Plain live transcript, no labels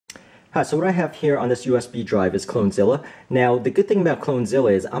Hi, so what I have here on this USB drive is CloneZilla. Now, the good thing about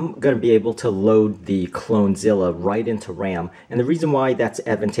CloneZilla is I'm going to be able to load the CloneZilla right into RAM. And the reason why that's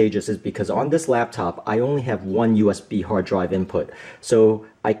advantageous is because on this laptop, I only have one USB hard drive input. So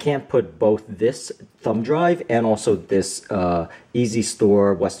I can't put both this thumb drive and also this Easy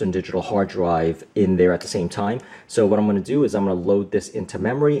Store Western Digital hard drive in there at the same time. So what I'm going to do is I'm going to load this into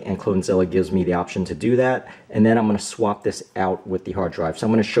memory, and CloneZilla gives me the option to do that. And then I'm going to swap this out with the hard drive. So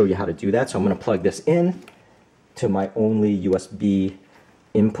I'm going to show you how to do that. So I'm going to plug this in to my only USB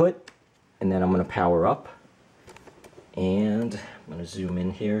input, and then I'm going to power up. And I'm going to zoom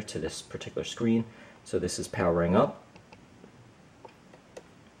in here to this particular screen. So this is powering up.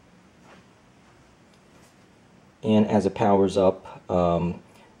 And as it powers up,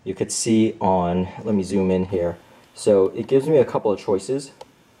 you could see on, let me zoom in here. So it gives me a couple of choices.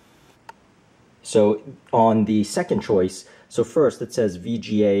 So on the second choice, so first it says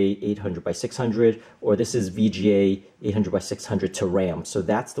VGA 800 by 600, or this is VGA 800 by 600 to RAM. So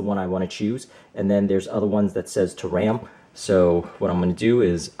that's the one I want to choose. And then there's other ones that says to RAM. So what I'm going to do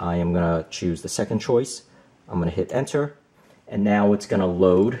is I am going to choose the second choice. I'm going to hit enter. And now it's going to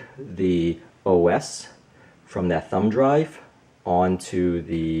load the OS from that thumb drive onto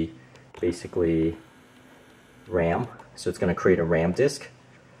the basically RAM. So it's going to create a RAM disk.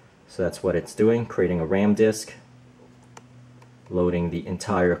 So that's what it's doing, creating a RAM disk, loading the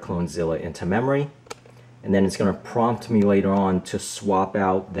entire CloneZilla into memory, and then it's going to prompt me later on to swap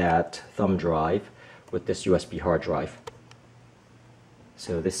out that thumb drive with this USB hard drive.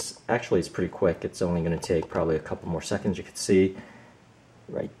 So this actually is pretty quick. It's only going to take probably a couple more seconds. You can see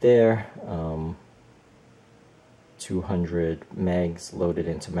right there. 200 megs loaded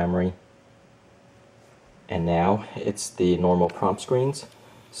into memory, and now it's the normal prompt screens.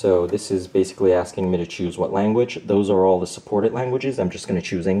 So this is basically asking me to choose what language. Those are all the supported languages. I'm just going to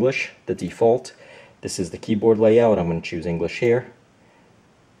choose English, the default. This is the keyboard layout. I'm going to choose English here,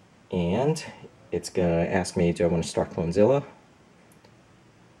 and it's going to ask me, do I want to start CloneZilla?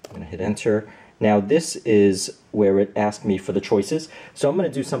 I'm going to hit enter. Now this is where it asked me for the choices. So I'm going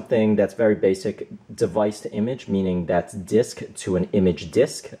to do something that's very basic, device to image, meaning that's disk to an image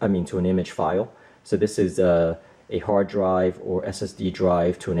disk, to an image file. So this is a hard drive or SSD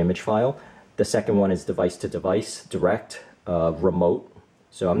drive to an image file. The second one is device to device, direct, remote.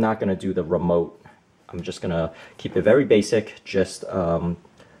 So I'm not going to do the remote. I'm just going to keep it very basic, just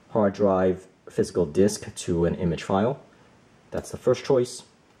hard drive, physical disk to an image file. That's the first choice.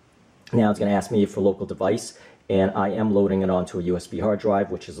 Now it's going to ask me for local device, and I am loading it onto a USB hard drive,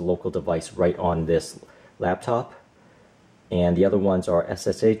 which is a local device right on this laptop. And the other ones are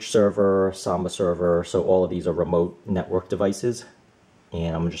SSH server, Samba server, so all of these are remote network devices.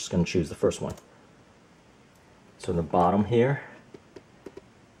 And I'm just going to choose the first one. So in the bottom here,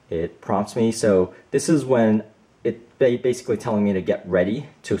 it prompts me. So this is when it's basically telling me to get ready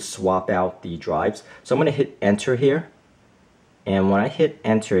to swap out the drives. So I'm going to hit enter here. And when I hit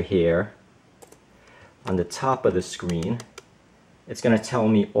enter here, on the top of the screen, it's going to tell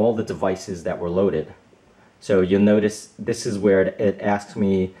me all the devices that were loaded. So you'll notice this is where it asks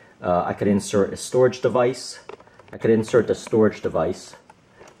me, I could insert a storage device. I could insert the storage device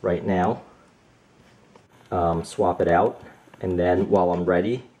right now, swap it out, and then while I'm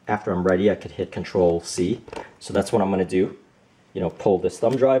ready, after I'm ready, I could hit Control-C. So that's what I'm going to do. Pull this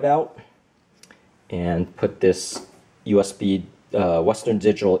thumb drive out and put this USB Western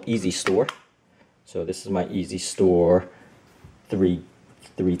Digital Easy Store. So this is my Easy Store 3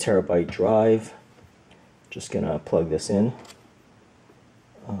 terabyte drive. Just gonna plug this in.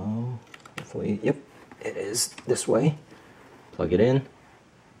 Hopefully, yep, it is this way. Plug it in,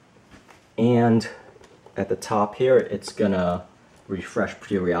 and at the top here, it's gonna refresh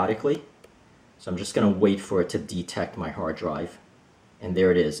periodically. So I'm just gonna wait for it to detect my hard drive, and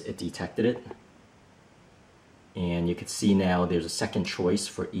there it is. It detected it. And you can see now there's a second choice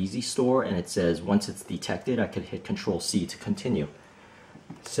for Easy Store, and it says once it's detected, I could hit Control-C to continue.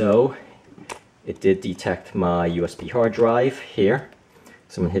 So it did detect my USB hard drive here.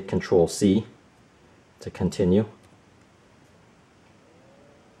 So I'm going to hit Control-C to continue.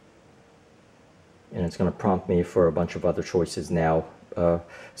 And it's going to prompt me for a bunch of other choices now.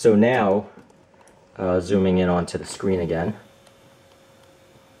 So now, zooming in onto the screen again,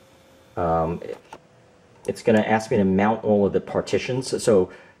 it's going to ask me to mount all of the partitions.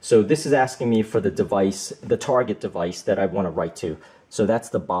 So this is asking me for the device, the target device that I want to write to. So that's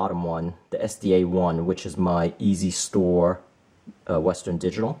the bottom one, the SDA one, which is my Easy Store Western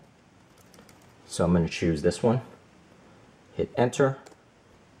Digital. So I'm going to choose this one, hit enter,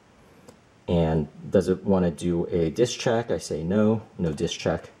 and does it want to do a disk check? I say no, no disk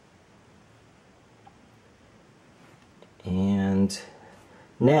check. And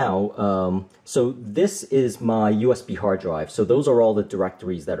now, so this is my USB hard drive. So those are all the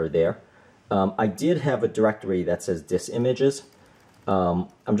directories that are there. I did have a directory that says disk images. I'm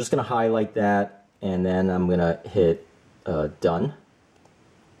just going to highlight that, and then I'm going to hit done.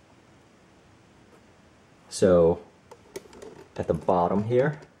 So at the bottom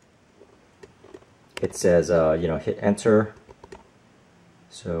here, it says, you know, hit enter.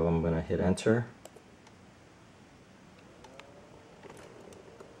 So I'm going to hit enter.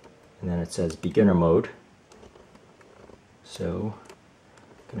 And then it says beginner mode. So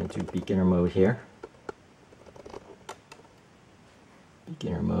I'm going to do beginner mode here.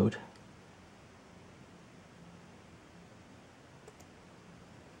 Beginner mode.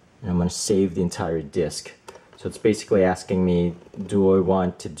 And I'm going to save the entire disk. So it's basically asking me, do I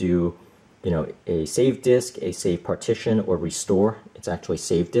want to do, you know, a save disk, a save partition, or restore? It's actually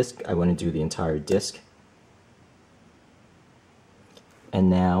save disk. I want to do the entire disk. And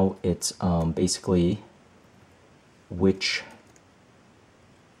now it's basically which,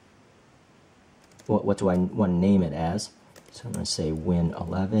 what do I want to name it as? So I'm going to say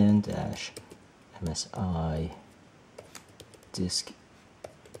Win11-MSI disk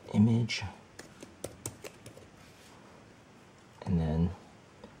image, and then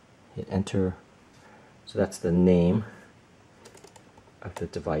hit enter. So that's the name of the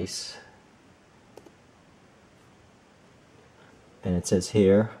device. And it says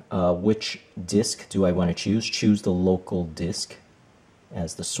here, which disk do I want to choose? Choose the local disk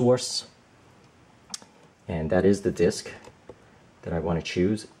as the source. And that is the disk that I want to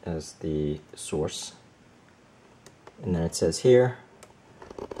choose as the source. And then it says here,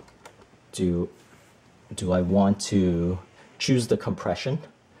 do I want to choose the compression?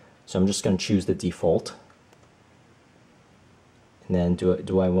 So I'm just going to choose the default. And then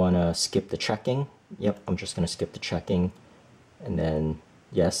do I want to skip the checking? Yep, I'm just going to skip the checking. And then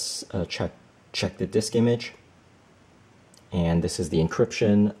yes, check the disk image. And this is the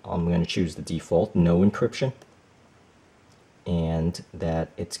encryption. I'm going to choose the default, no encryption. And that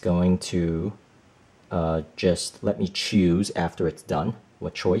it's going to just let me choose after it's done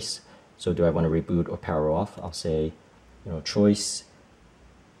what choice. So do I want to reboot or power off? I'll say, you know, choice.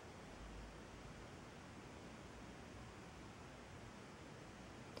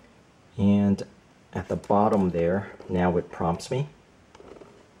 And at the bottom there, now it prompts me.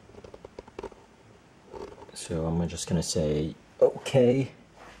 So I'm just going to say, okay.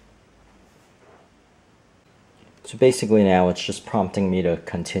 So basically now it's just prompting me to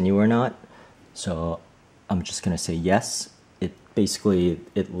continue or not. So I'm just going to say yes. It basically,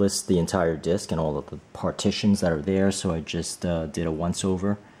 it lists the entire disk and all of the partitions that are there. So I just did a once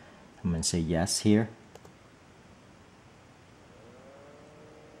over. I'm going to say yes here.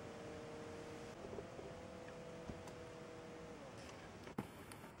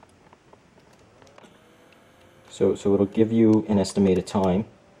 So it'll give you an estimated time.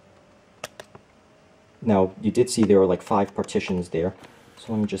 Now, you did see there are like 5 partitions there.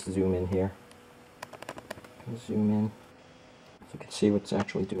 So let me just zoom in here. Zoom in so you can see what it's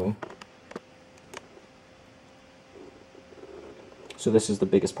actually doing. So this is the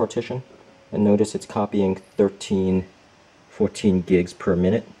biggest partition. And notice it's copying 14 gigs per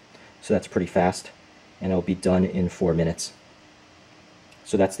minute. So that's pretty fast. And it'll be done in 4 minutes.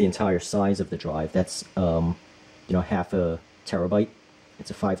 So that's the entire size of the drive. That's you know, half a terabyte. It's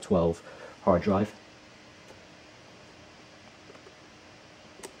a 512 hard drive.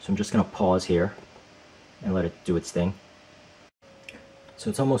 So I'm just going to pause here and let it do its thing. So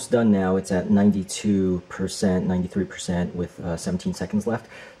it's almost done now. It's at 92%, 93% with 17 seconds left.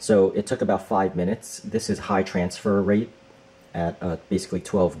 So it took about 5 minutes. This is high transfer rate at basically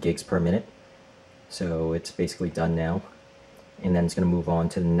 12 gigs per minute. So it's basically done now. And then it's going to move on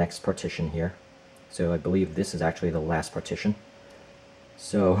to the next partition here. So I believe this is actually the last partition.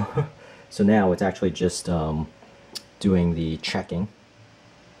 So, so now it's actually just doing the checking.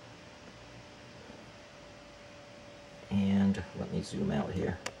 And let me zoom out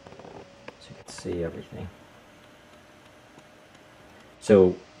here so you can see everything.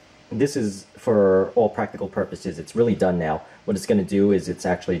 So this is, for all practical purposes, it's really done now. What it's going to do is it's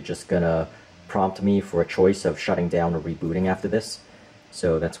actually just going to prompt me for a choice of shutting down or rebooting after this.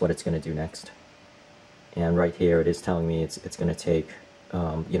 So that's what it's going to do next. And right here it is telling me it's going to take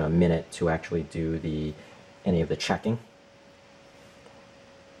you know, a minute to actually do any of the checking.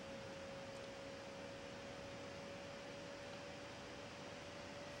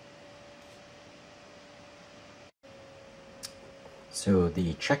 So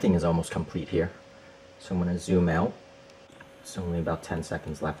the checking is almost complete here. So I'm going to zoom out. It's only about 10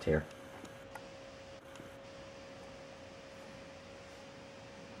 seconds left here.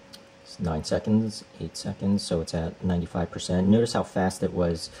 It's 9 seconds, 8 seconds, so it's at 95%. Notice how fast it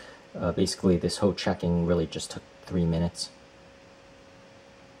was. Basically, this whole checking really just took 3 minutes.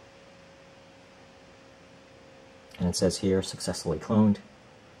 And it says here, successfully cloned.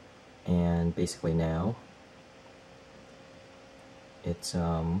 And basically now, it's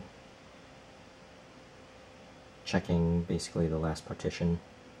checking basically the last partition.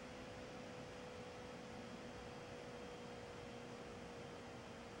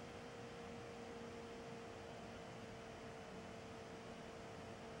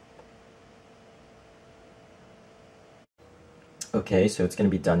 Okay, so it's going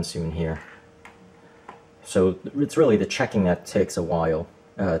to be done soon here. So it's really the checking that takes a while.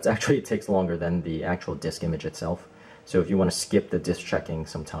 It takes longer than the actual disk image itself. So if you want to skip the disk checking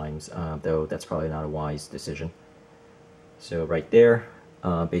sometimes, though that's probably not a wise decision. So right there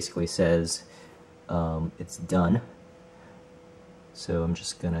basically says it's done. So I'm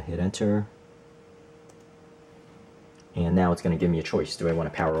just going to hit enter. And now it's going to give me a choice. Do I want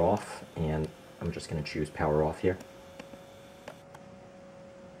to power off? And I'm just going to choose power off here.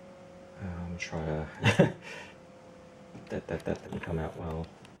 Try to that didn't come out well.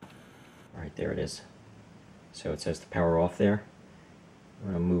 Alright, there it is. So it says to power off there.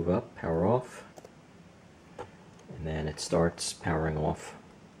 I'm going to move up, power off, and then it starts powering off.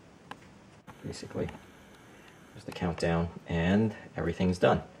 Basically, there's the countdown, and everything's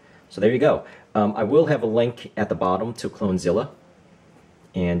done. So there you go. I will have a link at the bottom to CloneZilla,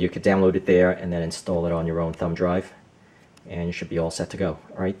 and you could download it there and then install it on your own thumb drive. And you should be all set to go.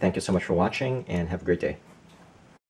 Alright, thank you so much for watching, and have a great day.